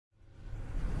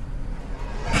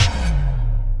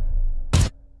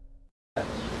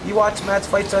You watch Matt's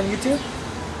fights on YouTube?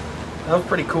 That was a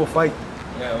pretty cool fight.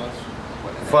 Yeah, it was.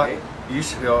 Fuck. You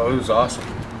should, oh, it was awesome.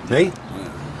 Hey? I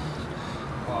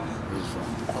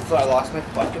thought I lost my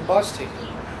fucking bus ticket.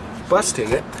 Bus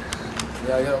ticket?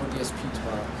 Yeah, I got ODSP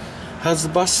tomorrow. How's the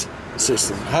bus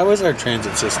system? How is our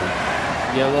transit system?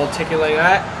 You get a little ticket like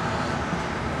that,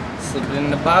 slip it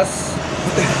in the bus.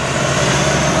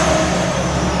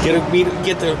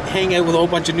 Get to hang out with a whole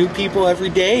bunch of new people every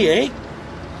day, eh?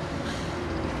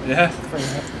 Yeah, pretty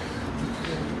much.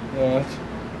 Yeah.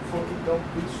 Fucking dumb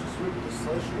bitch sweep the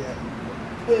slushy at me.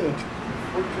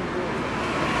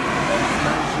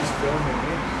 She's filming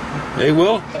me. They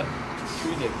will.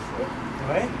 Tree dicks.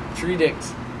 Right? Tree dicks.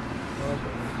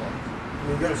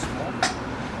 You got a smoke?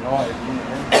 No, I didn't.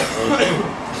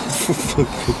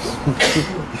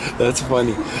 That's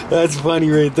funny. That's funny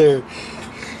right there.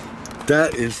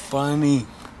 That is funny.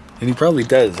 And he probably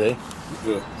does, eh?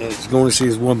 Yeah. He's going to see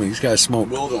his woman. He's got to smoke.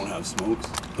 Will don't have smokes.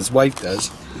 His wife does.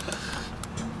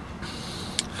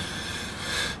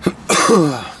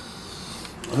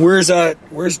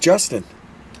 Where's Justin?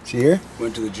 Is he here?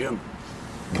 Went to the gym.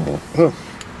 Of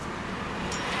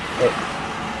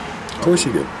course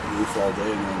he did. Roof all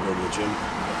day and then go to the gym.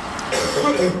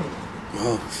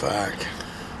 Oh, fuck.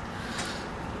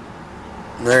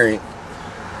 Alright.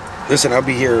 Listen, I'll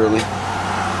be here early.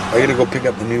 I gotta go pick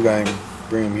up the new guy and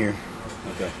bring him here.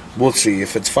 Okay. We'll see.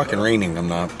 If it's fucking raining, I'm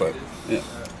not, but Yeah.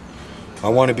 I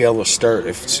want to be able to start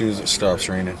as soon as it stops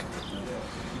raining.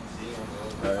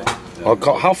 All right. I'll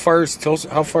call. How far is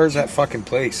that fucking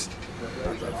place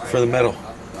for the metal?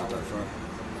 Not that far.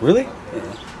 Really?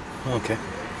 Yeah. Okay.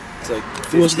 It's like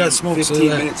Who's got smoke? 15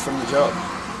 minutes from the job.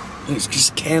 It's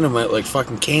just can them out like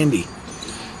fucking candy.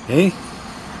 Hey?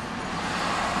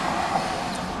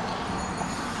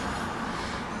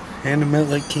 Hand them out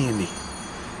like candy.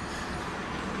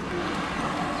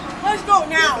 Let's go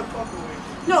now.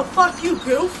 No, fuck you,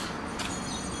 goof.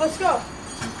 Let's go.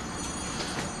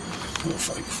 Oh,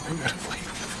 fuck. I gotta fight.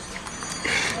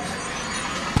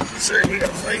 Sir, we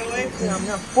gotta fight. I'm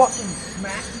gonna fucking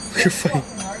smack. We gotta fight.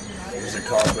 There's a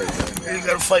cop right there. You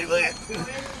gotta fight like it.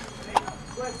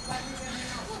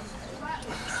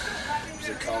 There's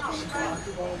a cop on the corner.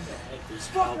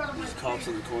 There's cops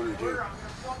in the corner too.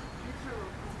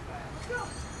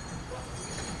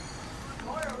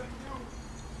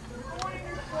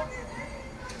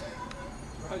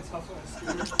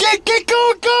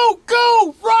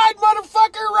 Go! Ride,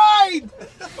 motherfucker, ride!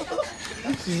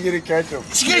 She's gonna catch him.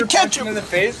 She's gonna catch him in the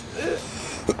face.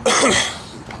 You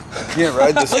can't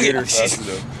ride the scooter Look at- she's- fast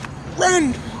enough.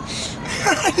 Run!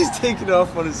 He's taking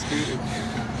off on his scooter.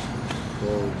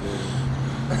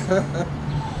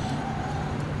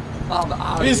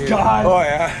 He's gone. Oh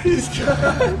yeah. He's gone.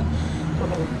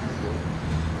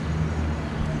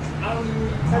 I don't even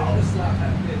tell you to slap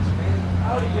that bitch, man.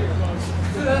 Out of here,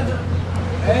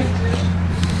 Hey,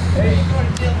 hey, you going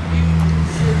to deal with you?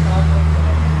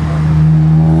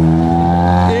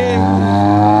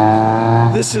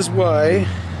 And this is why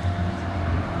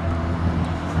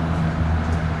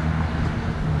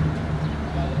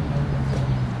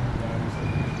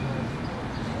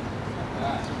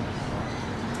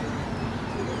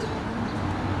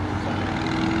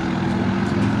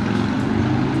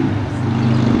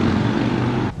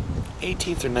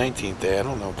or 19th day, I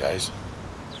don't know, guys.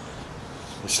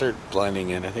 I start blending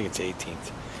in. I think it's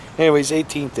 18th. Anyways,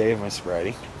 18th day of my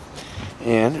sobriety,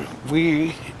 and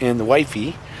we and the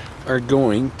wifey are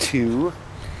going to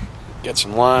get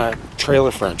some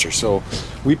trailer furniture. So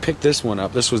we picked this one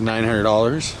up. This was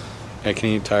 $900 at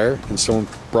Canadian Tire, and someone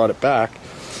brought it back,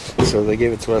 so they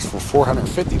gave it to us for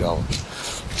 $450.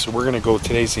 So we're gonna go.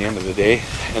 Today's the end of the day,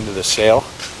 end of the sale.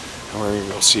 And we're going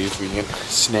to go see if we can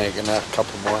snag in a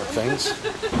couple more things.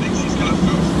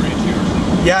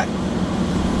 Yeah.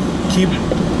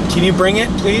 Can you bring it,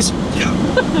 please? Yeah.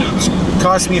 It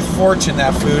cost me a fortune,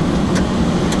 that food.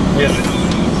 Yeah.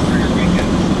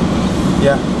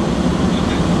 Yeah.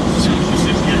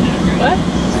 What?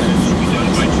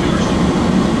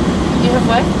 You have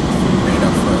what? Made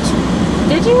up for us.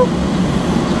 Did you?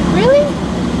 Really?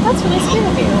 That's really sweet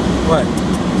of you. What?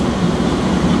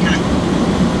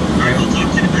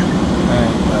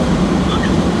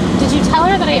 Did you tell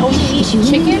her that I only eat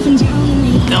chicken?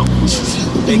 No.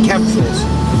 Big capsules.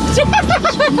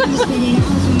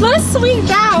 Less sweet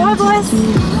now. I'm less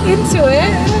into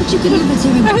it.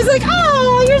 I was like,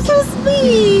 oh, you're so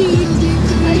sweet.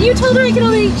 You told her I could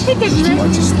only eat chicken, right?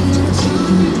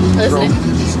 Listen,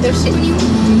 if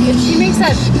she makes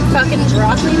that fucking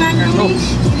broccoli macaroni,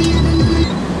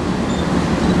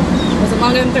 was it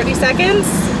longer than 30 seconds?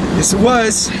 Yes, it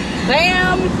was.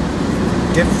 Damn.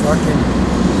 Get fucking.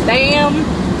 Damn.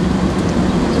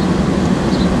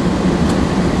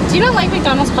 Do you not like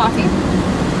McDonald's coffee?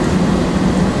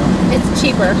 It's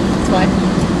cheaper, that's why.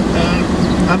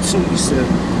 I'm so used to it.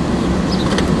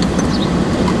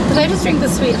 Because I just drink the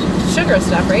sweet sugar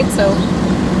stuff, right? So.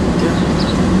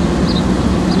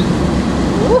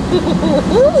 Ooh.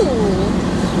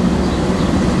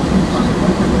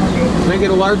 Can I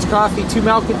get a large coffee, 2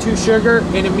 milk and 2 sugar,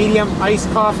 and a medium iced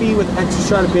coffee with extra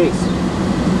shot of base?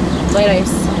 Light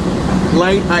ice.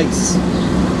 Light ice.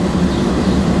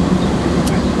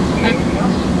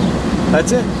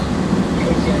 That's it.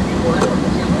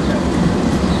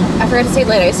 I forgot to say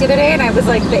light ice the other day, and I was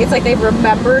like, it's like they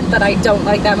remembered that I don't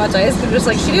like that much ice. They're just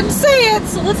like, she didn't say it,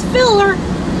 so let's fill her.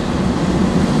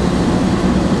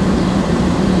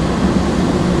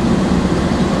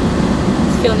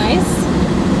 Feel nice?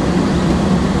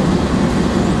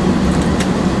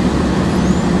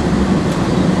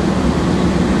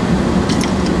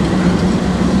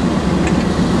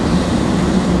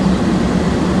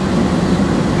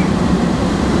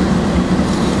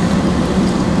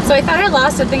 So I thought I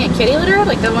lost something at Kitty Litter,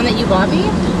 like the one that you bought me.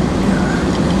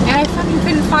 And I fucking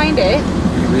couldn't find it.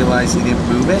 You realize you didn't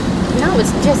move it? No,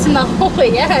 it's just in the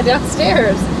hallway, yeah,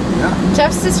 downstairs. Yeah.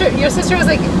 Jeff's sister, your sister was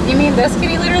like, you mean this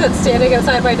kitty litter that's standing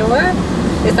outside my door?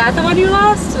 Is that the one you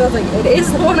lost? And I was like, it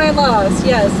is the one I lost,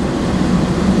 yes.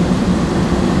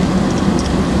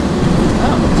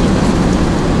 Oh.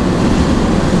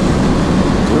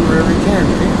 Do wherever you can,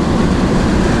 right?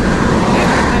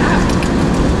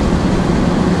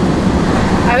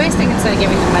 I always think instead of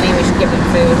giving them money, we should give them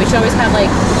food. We should always have like,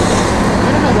 I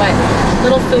don't know what,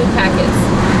 little food packets.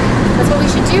 That's what we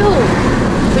should do.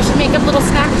 We should make up little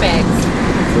snack bags.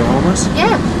 For the homeless?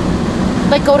 Yeah.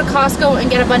 Like go to Costco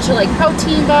and get a bunch of like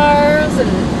protein bars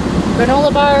and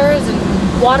granola bars and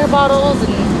water bottles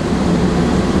and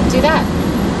do that.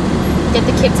 Get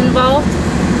the kids involved.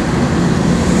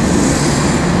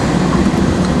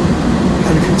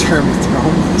 How do you determine if they're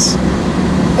homeless?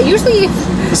 Usually,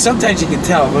 Well, sometimes you can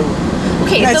tell, but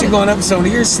okay, imagine so, going up to somebody,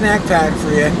 here's a snack pack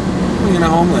for you. You're gonna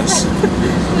homeless.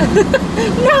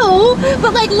 no,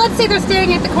 but like let's say they're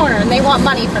standing at the corner and they want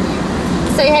money from you.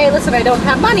 Say, hey, listen, I don't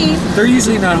have money. They're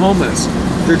usually not homeless.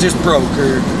 They're just broke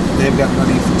or they've got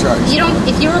money for drugs. You don't.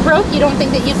 If you were broke, you don't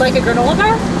think that you'd like a granola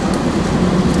bar?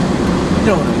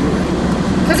 No, you're right.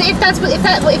 Because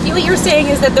what you're saying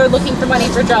is that they're looking for money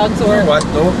for drugs You or know what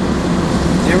though?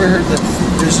 You ever heard that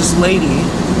there's this lady,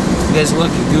 you guys look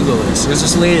at Google this, there's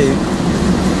this lady,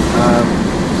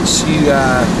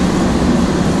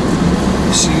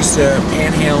 she used to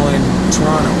panhandle in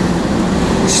Toronto.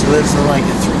 She lives in like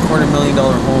a $750,000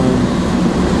 home,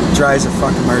 drives a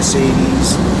fucking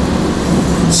Mercedes.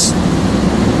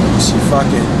 She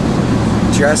fucking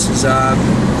dresses up,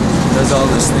 does all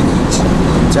this thing.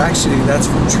 It's actually, that's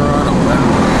from Toronto. I don't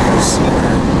know if you've seen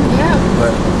that. yeah.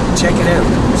 But check it out.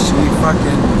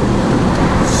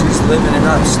 She's living it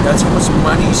up. That's how much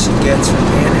money she gets from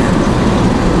panhandling.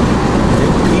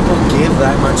 People give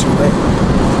that much away.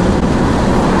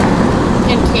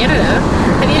 In Canada.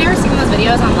 Have you ever seen those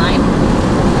videos online?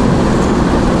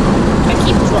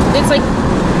 It's like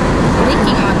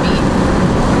leaking on me.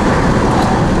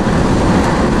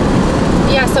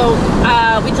 Yeah, so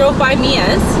we drove by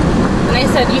Mia's and I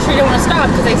said, you sure you don't want to stop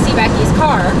because I see Becky's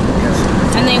car.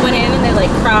 Yes. And they went in and they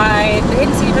like cried. They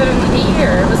hadn't seen each other in like a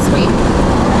year. It was sweet.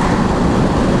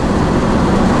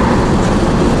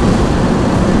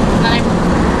 And then I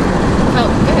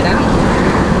felt good. I don't know.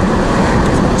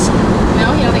 No,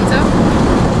 you don't think so?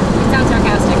 You sound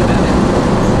sarcastic about it.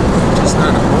 Just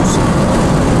not emotional.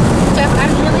 Jeff,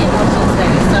 I'm really emotional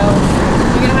today, so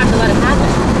you're gonna have to let it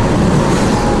happen.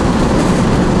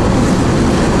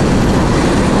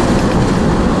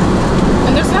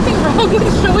 And there's nothing wrong with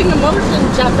showing emotion,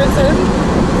 Jefferson.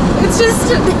 It's just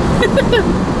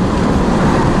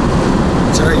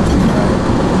Sorry if you cry.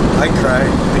 I cry.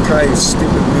 I cry at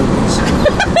stupid movies.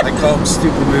 I call them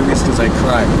stupid movies because I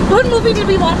cry. What movie did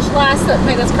we watch last that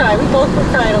made us cry? We both were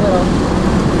crying a little.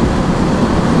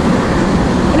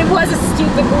 And it was a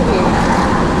stupid movie.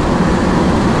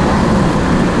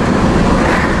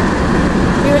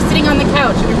 We were sitting on the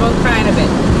couch and we were both crying a bit.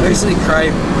 I usually cry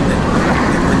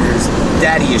when there's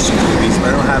daddy issues movies,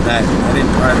 but I don't have that. I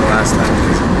didn't cry the last time.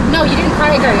 No, you didn't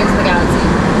cry at Guardians of the Galaxy.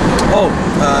 Oh,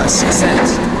 Sixth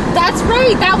Sense. That's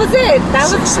right, that was it. That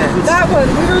was Sixth Sense. that one.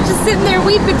 We were just sitting there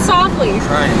weeping softly.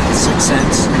 Crying. Sixth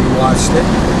Sense. We watched it.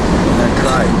 And I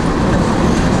cried.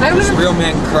 I don't Because remember. real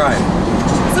men cry.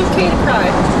 It's okay to cry.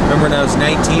 Remember when I was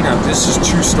 19? This is a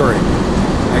true story.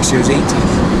 Actually, I was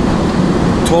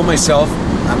 18. Told myself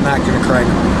I'm not going to cry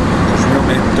now. Because real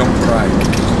men don't cry.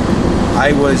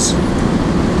 I was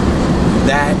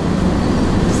that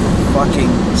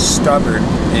fucking stubborn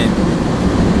and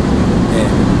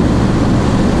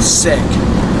sick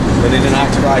that I did not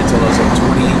cry till I was like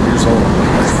 28 years old.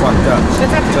 That's fucked up.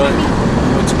 What's after Till I your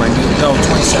meeting? went to my meeting. No,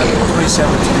 27,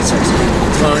 26.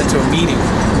 Till I went to a meeting.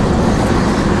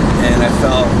 And I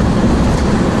felt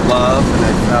love, and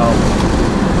I felt,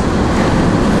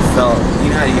 you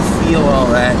know how you feel all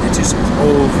that, and it just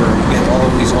over, you get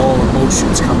all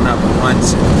emotions coming up at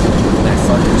once, and I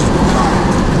fucking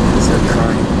started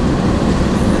crying.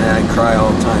 And I cry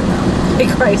all the time now. I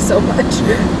cry so much.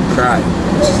 Cry.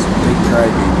 Just a big cry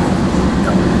baby.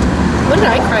 No. What did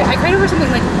I cry? I cried over something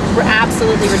like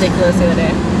absolutely ridiculous the other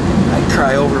day. I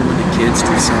cry over when the kids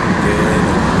do something good.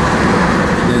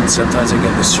 And then sometimes I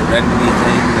get the serenity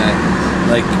thing that,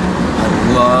 like, I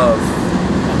love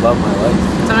my life.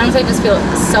 Sometimes I just feel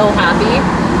so happy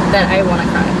that I want to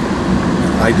cry.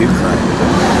 I do cry.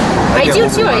 I get do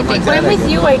too, I overwhelmed think. like When I'm that, with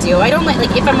you, I do. I don't like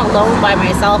if I'm alone by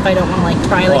myself, I don't want to like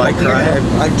cry Oh, like I a cry.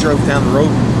 weirdo. I drove down the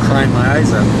road crying my eyes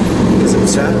out because I'm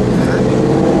sad. I'm happy.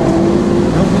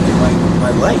 No, look at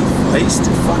my life. I used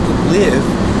to fucking live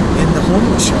in the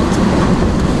homeless shelter.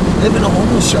 Live in a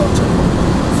homeless shelter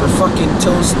for fucking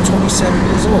till I was 27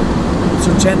 years old.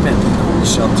 So Jen met me in the homeless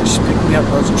shelter. She picked me up.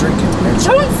 I was drinking.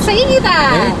 Don't say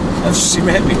that! Hey, she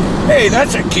met me. Hey,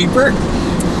 that's a keeper.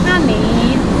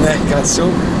 Honey. And I got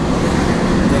sober.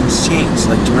 Things changed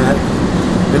like dramatically.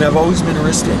 And I've always been a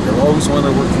risk taker. I've always wanted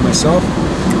to work for myself.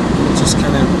 And it just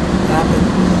kind of happened.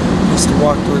 I used to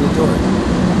walk door to door.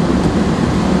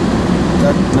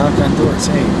 Knock on doors.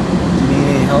 Hey, do you need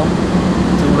any help?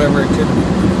 Do whatever I could to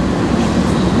make money.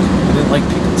 I didn't like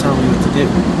people telling me what to do.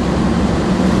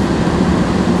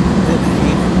 I didn't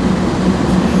hate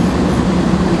it.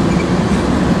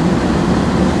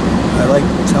 I like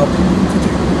to tell people what to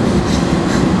do.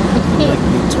 I like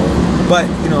being told. But,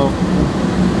 you know,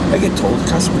 I get told, the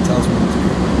customer tells me what to do.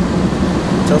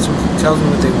 Tells me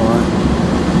what they want.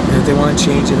 And if they want to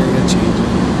change it, they're going to change it.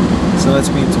 So that's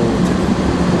being told what to do.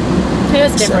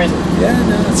 It's different. Yeah,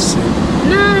 no, it's the same.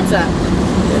 No, it's not.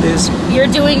 It is. You're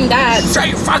doing that. Shut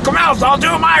your fucking mouth, I'll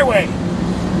do it my way.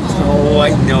 Oh,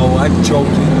 I know, I'm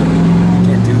joking.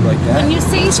 You can't do it like that. When you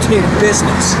say, It's made a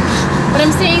business. what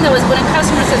I'm saying though is when a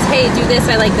customer says, hey, do this,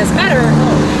 I like this better,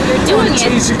 you're doing it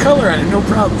Change the color on it, no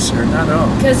problem, sir, not at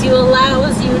all. because you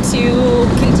allows you to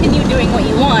continue doing what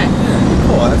you want.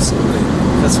 Oh, absolutely.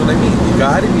 That's what I mean. You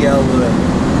gotta be able to,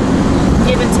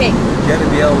 Give and take. you gotta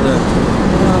be able to,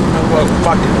 well,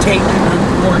 fucking take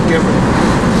more giver.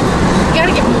 You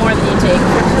gotta get more than you take,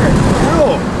 for sure.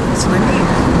 No, that's what I mean.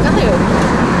 No.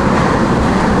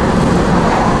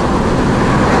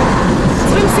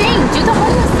 That's what I'm saying. Do the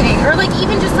homeless thing. Or like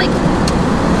even just like,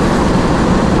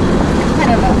 I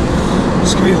don't know.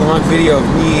 It's gonna be a long video of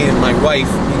me and my wife.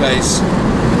 You guys,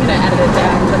 I'm gonna edit it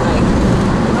down to like,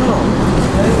 no,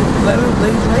 let them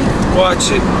watch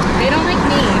it. they don't like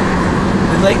me.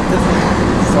 They like the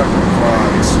fucking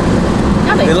vlogs.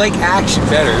 No, They like action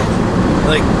better.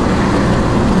 Like,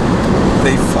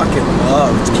 they fucking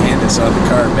loved Candace on the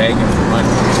car begging for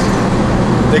money.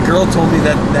 The girl told me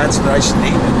that that's what I should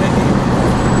name it.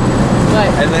 What?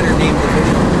 I let her name the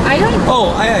video. I don't.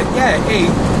 Oh, yeah, hey.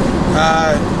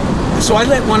 So I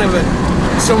let one of it,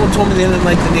 someone told me they didn't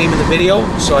like the name of the video,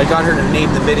 so I got her to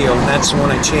name the video, and that's the one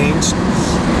I changed.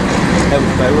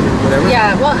 Whatever.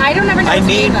 Yeah, well, I don't ever know I what to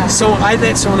name named, them. so I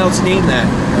let someone else name that,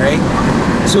 right?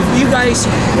 So if you guys,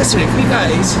 listen, if you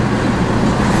guys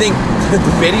think that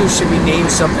the video should be named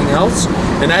something else,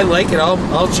 and I like it, I'll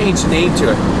change the name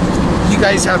to it. You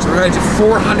guys have to realize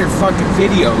 400 fucking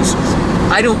videos.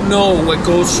 I don't know what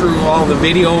goes through all the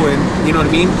video, and you know what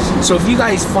I mean? So if you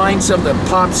guys find something that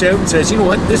pops out and says, you know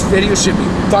what, this video should be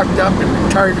fucked up and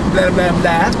retarded, blah, blah,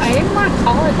 blah. I didn't want to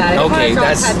call it that. I didn't Okay, want to draw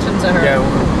that's, attention to her. yeah,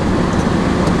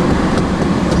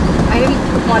 I didn't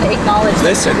want to acknowledge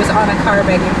that she Listen. was on a car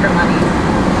begging for money.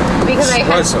 Because She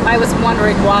was, so. I was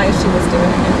wondering why she was doing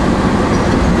it.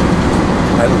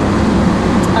 I don't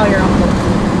know. Oh, your uncle.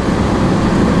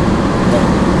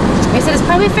 I said it's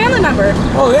probably a family member.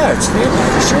 Oh yeah, it's family.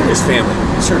 For sure it's family.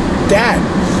 Sure. Dad.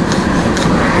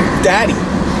 Daddy.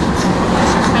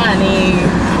 Honey.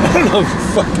 I don't know if you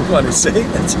fucking want to say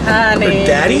that's Honey. or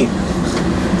daddy.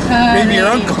 Maybe your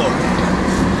Honey. uncle.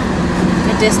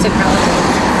 A distant relative.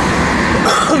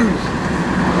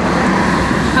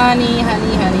 honey.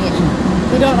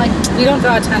 We don't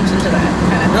draw attention to that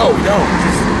kind of. No, we don't.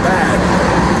 This is bad.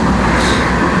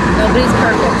 Nobody's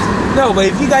perfect. No, but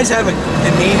if you guys have a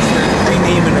name for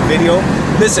renaming a video,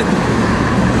 listen.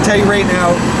 I'll tell you right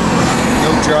now, no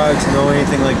drugs, no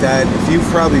anything like that. If you've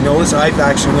probably noticed, I've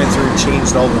actually went through and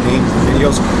changed all the names of the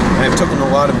videos, and I've taken a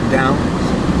lot of them down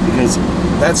because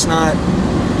that's not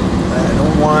I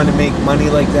don't want to make money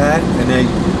like that, and I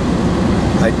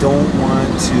don't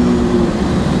want to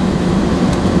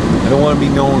be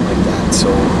known like that. So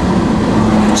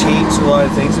I've changed a lot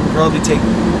of things. I'll probably take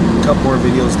a couple more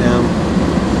videos down.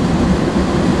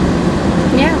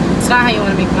 Yeah, it's not how you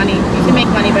want to make money. You can make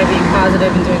money by being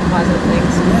positive and doing positive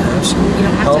things. Yeah, absolutely. You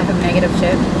don't have to have negative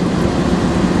shit.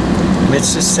 And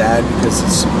it's just sad because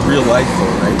it's real life,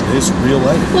 though, right? It is real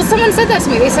life. Well, someone said that to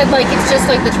me. They said, like, it's just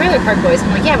like the Trailer Park Boys.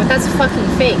 I'm like, yeah, but that's fucking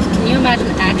fake. Can you imagine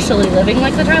actually living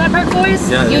like the Trailer Park Boys?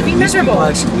 Yeah, You'd be these miserable. people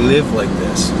actually live like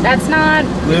this. That's not...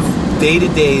 Live day to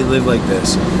day, live like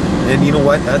this. And you know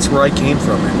what? That's where I came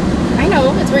from. I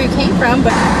know, it's where you came from,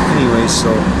 but... Anyway, so...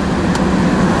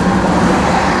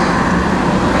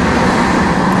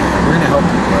 We're gonna help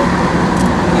people out.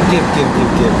 Give.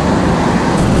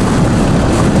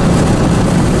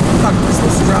 Fuck, we're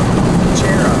supposed to drop the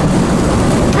chair off.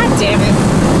 God damn it.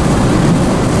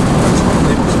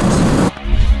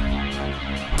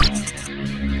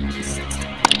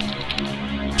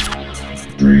 That's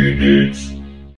what